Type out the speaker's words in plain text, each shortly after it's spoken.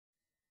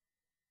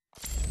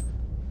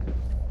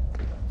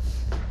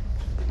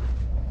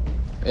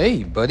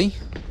Hey, buddy.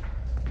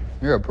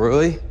 You're up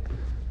early?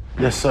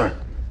 Yes, sir.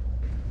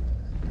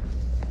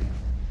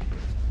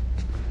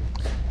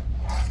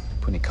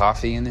 Put any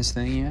coffee in this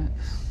thing yet?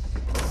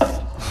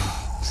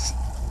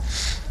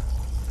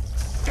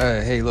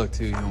 Hey, look,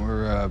 dude,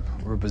 we're a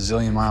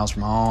bazillion miles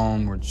from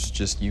home. We're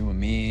just you and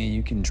me.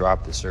 You can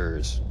drop the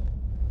sirs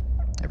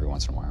every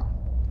once in a while.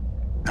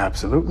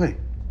 Absolutely.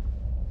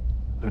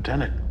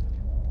 Lieutenant.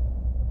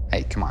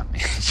 Hey, come on,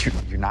 man.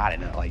 You're not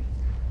in it, like...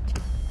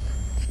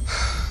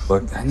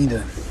 Look, I need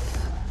to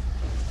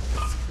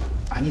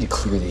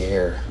clear the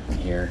air in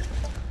here.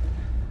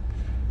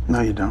 No,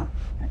 you don't.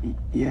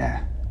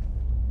 Yeah.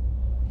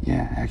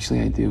 Yeah, actually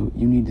I do.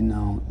 You need to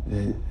know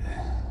that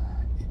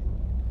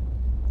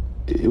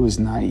it was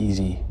not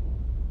easy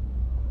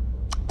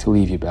to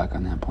leave you back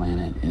on that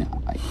planet.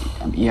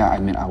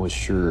 And I was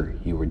sure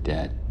you were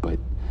dead, but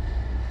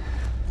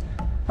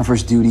my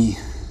first duty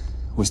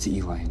was to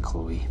Eli and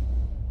Chloe.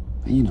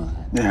 And you know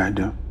that. Yeah, I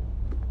do.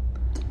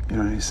 You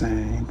don't need to say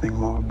anything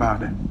more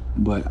about it.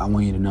 But I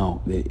want you to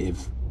know that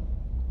if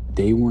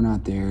they were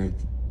not there,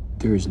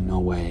 there's no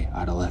way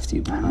I'd have left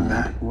you behind. And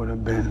that would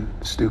have been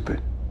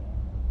stupid.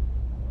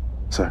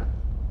 Sir.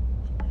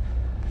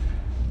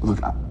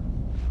 Look, I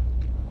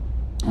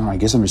don't know, I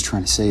guess I'm just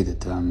trying to say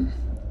that,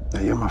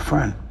 That you're my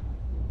friend.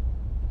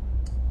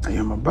 That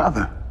you're my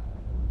brother.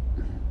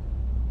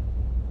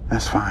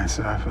 That's fine,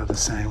 sir. I feel the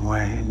same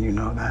way, and you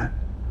know that.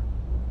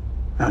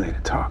 No need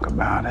to talk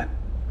about it.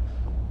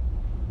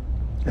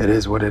 It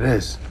is what it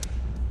is.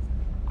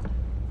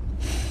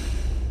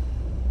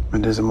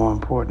 But there's a more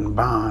important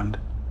bond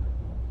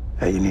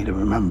that you need to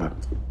remember.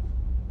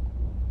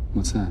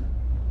 What's that?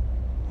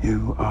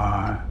 You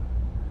are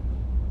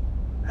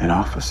an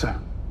officer.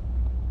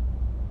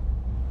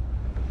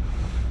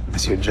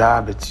 It's your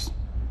job, it's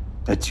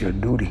your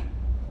duty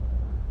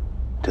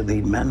to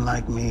lead men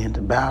like me into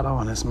battle,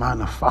 and it's mine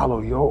to follow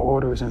your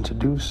orders and to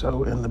do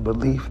so in the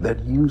belief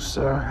that you,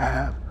 sir,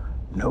 have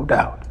no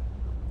doubt.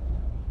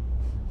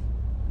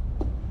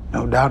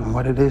 No doubt in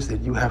what it is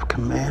that you have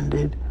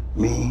commanded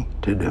me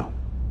to do.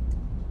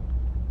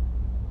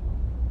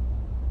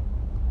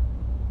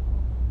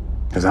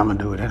 Because I'm going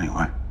to do it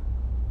anyway.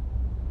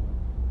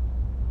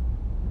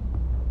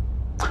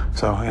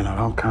 So,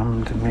 don't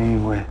come to me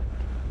with,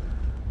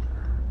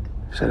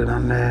 should have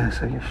done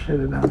this, or you should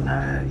have done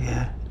that,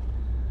 yeah.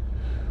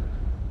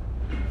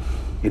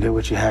 You did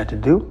what you had to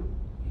do.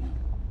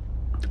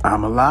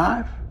 I'm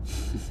alive.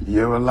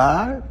 You're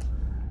alive.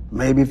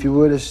 Maybe if you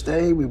would have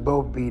stayed, we'd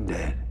both be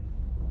dead.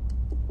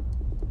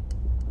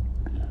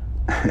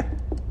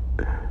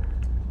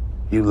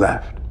 You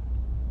left.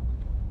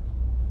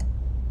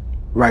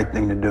 Right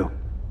thing to do.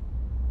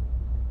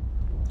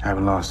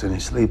 Haven't lost any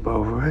sleep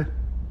over it.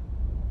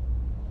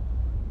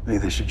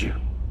 Neither should you,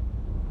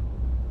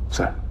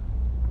 sir.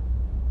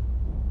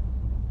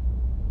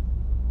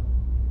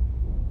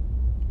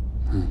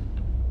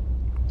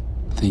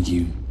 Thank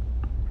you.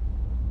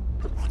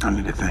 Don't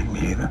need to thank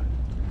me either.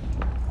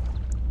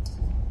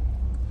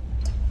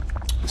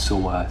 So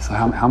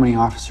how many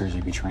officers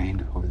have you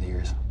trained over the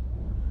years?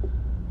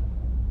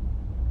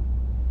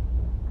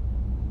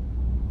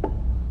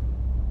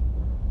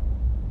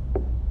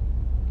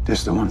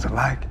 Just the ones I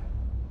like.